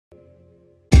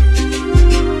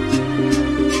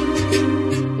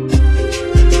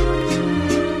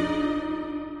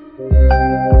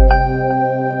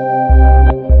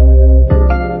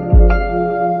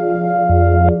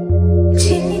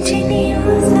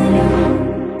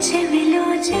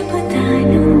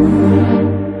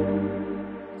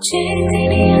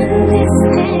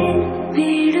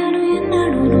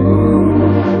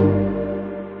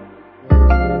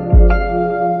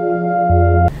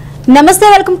నమస్తే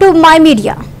welcome to my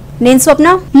media నేను స్వప్న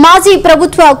మాజీ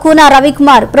ప్రభుత్వ కూన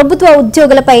రవికుమార్ ప్రభుత్వ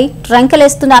ఉద్యోగులపై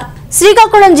రంకెలేస్తున్నారు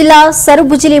శ్రీకాకుళం జిల్లా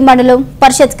సరుబుజిలి మండలం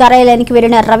పరిషత్ కార్యాలయానికి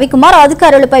వెళ్లిన రవికుమార్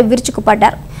అధికారులపై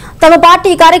విరుచుకుపడ్డారు తమ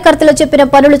పార్టీ కార్యకర్తలు చెప్పిన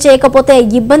పనులు చేయకపోతే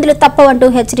ఇబ్బందులు తప్పవంటూ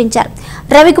హెచ్చరించారు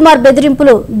రవికుమార్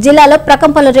బెదిరింపులు జిల్లాలో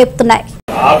ప్రకంపనలు రేపుతున్నాయి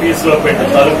ఆఫీసులో పెట్టి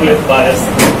తలుపులెత్తి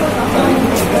పారేస్తుంది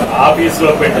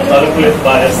ఆఫీసులో పెట్టి తలుపులెత్తి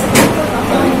పారేస్తుంది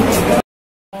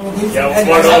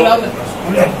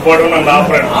ఎప్పుడు నన్ను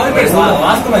ఆపరండి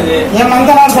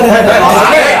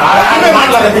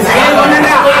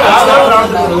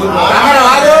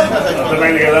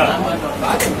అర్థమైంది కదా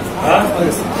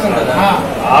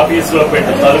ఆఫీసులో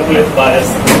పెట్టి తలుపులెత్తి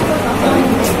పారేస్తుంది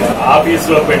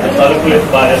ఆఫీసులో పెట్టి తలుపులెత్తి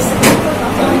పారేస్తుంది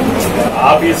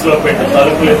ఆఫీసులో పెట్టి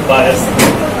తలుపులెత్తి పారేస్తుంది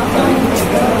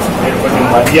మీరు కొంచెం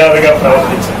మర్యాదగా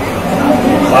ప్రవర్తించండి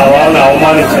మా వాళ్ళని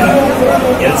అవమానించిన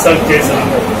ఇన్సల్ట్ చేసిన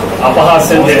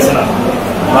అపహాస్యం చేసిన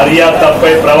మర్యాద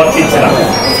తప్పై ప్రవర్తించిన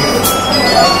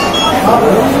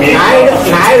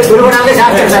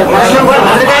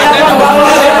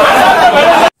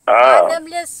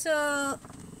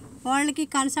వాళ్ళకి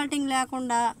కన్సల్టింగ్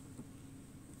లేకుండా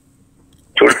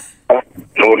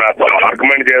నువ్వు నాతో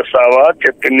ఆర్గ్యుమెంట్ చేస్తావా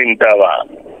చెప్పింది వింటావా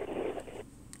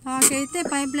నాకైతే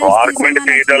పైప్ ఆర్గ్యుమెంట్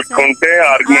చేయదలుచుకుంటే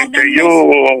ఆర్గ్యుమెంట్ చెయ్యు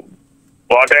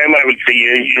what I will see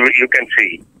you can see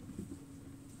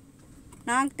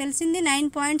నాకు తెలిసింది 9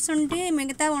 పాయింట్స్ ఉంటే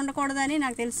మిగతా ఉండకూడదని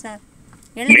నాకు తెలుసు సార్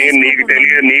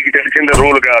నీకు తెలిసింది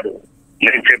రూల్ కాదు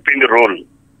నేను చెప్పింది rule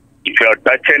if you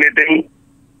touch anything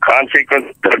consequence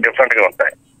different గా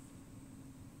ఉంటాయి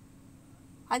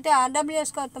అయితే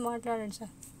ఆర్డబ్ల్యూఎస్ గారితో మాట్లాడండి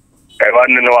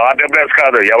సార్ నువ్వు ఆర్డబ్ల్యూఎస్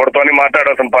కాదు ఎవరితోని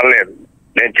మాట్లాడాల్సిన పని లేదు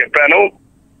నేను చెప్పాను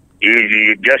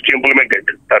జస్ట్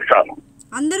ఇంప్లిమెంటెడ్ దట్స్ ఆల్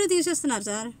అందరూ తీసేస్తున్నారు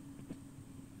సార్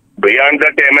బియాండ్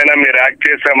దట్ ఏమైనా మీరు యాక్ట్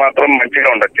చేస్తే మాత్రం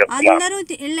మంచిగా ఉండదు అందరూ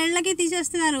ఇళ్ళకి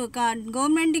తీసేస్తున్నారు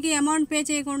గవర్నమెంట్ కి అమౌంట్ పే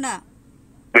చేయకుండా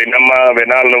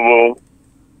వినాలి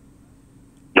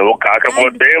నువ్వు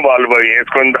కాకపోతే వాళ్ళు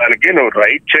వేసుకున్న దానికి నువ్వు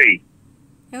రైట్ చెయ్యి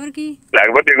ఎవరికి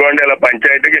లేకపోతే ఇవ్వండి ఇలా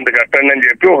పంచాయతీకి ఇంత కట్టండి అని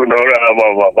చెప్పి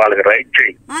వాళ్ళకి రైట్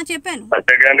చెయ్యి చెప్పాను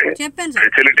అంతేగాని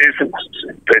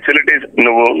ఫెసిలిటీస్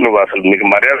నువ్వు అసలు నీకు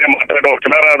మర్యాద మాట్లాడడం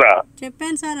వచ్చినా రాదా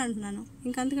చెప్పాను సార్ అంటున్నాను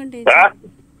ఇంకంతకంటే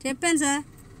చెప్పాను సార్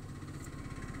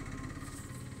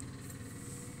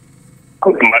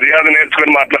మర్యాద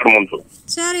నేర్చుకుని మాట్లాడు ముందు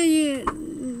సార్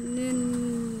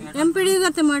ఎంపీడీ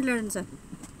గారితో మాట్లాడండి సార్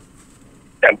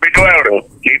ఎంపీడీ ఎవరు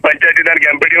నీ పంచాయతీ దానికి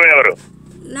ఎంపీడీ ఎవరు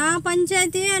నా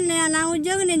పంచాయతీ నా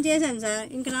ఉద్యోగం నేను చేశాను సార్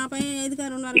ఇంకా నా పై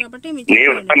అధికారులు ఉన్నారు కాబట్టి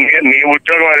నీ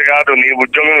ఉద్యోగం అది కాదు నీ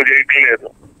ఉద్యోగం నువ్వు చేయట్లేదు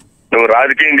నువ్వు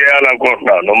రాజకీయం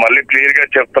చేయాలనుకుంటున్నావు నువ్వు మళ్ళీ క్లియర్ గా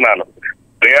చెప్తున్నాను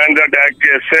బియాండ్ దట్ యాక్ట్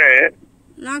చేస్తే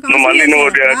మళ్ళీ నువ్వు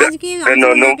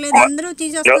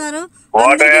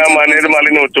అనేది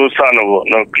మళ్ళీ నువ్వు చూస్తావు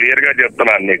నువ్వు క్లియర్ గా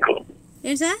చెప్తున్నాను నీకు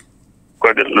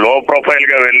కొద్ది లో ప్రొఫైల్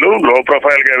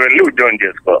గా వెళ్ళి ఉద్యోగం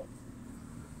చేసుకో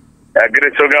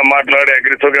అగ్రెసివ్ గా మాట్లాడి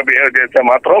అగ్రెసివ్ గా బిహేవ్ చేస్తే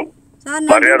మాత్రం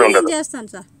మర్యాద ఉండదు చేస్తాను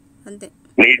సార్ అంతే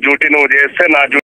నీ డ్యూటీ నువ్వు చేస్తే నా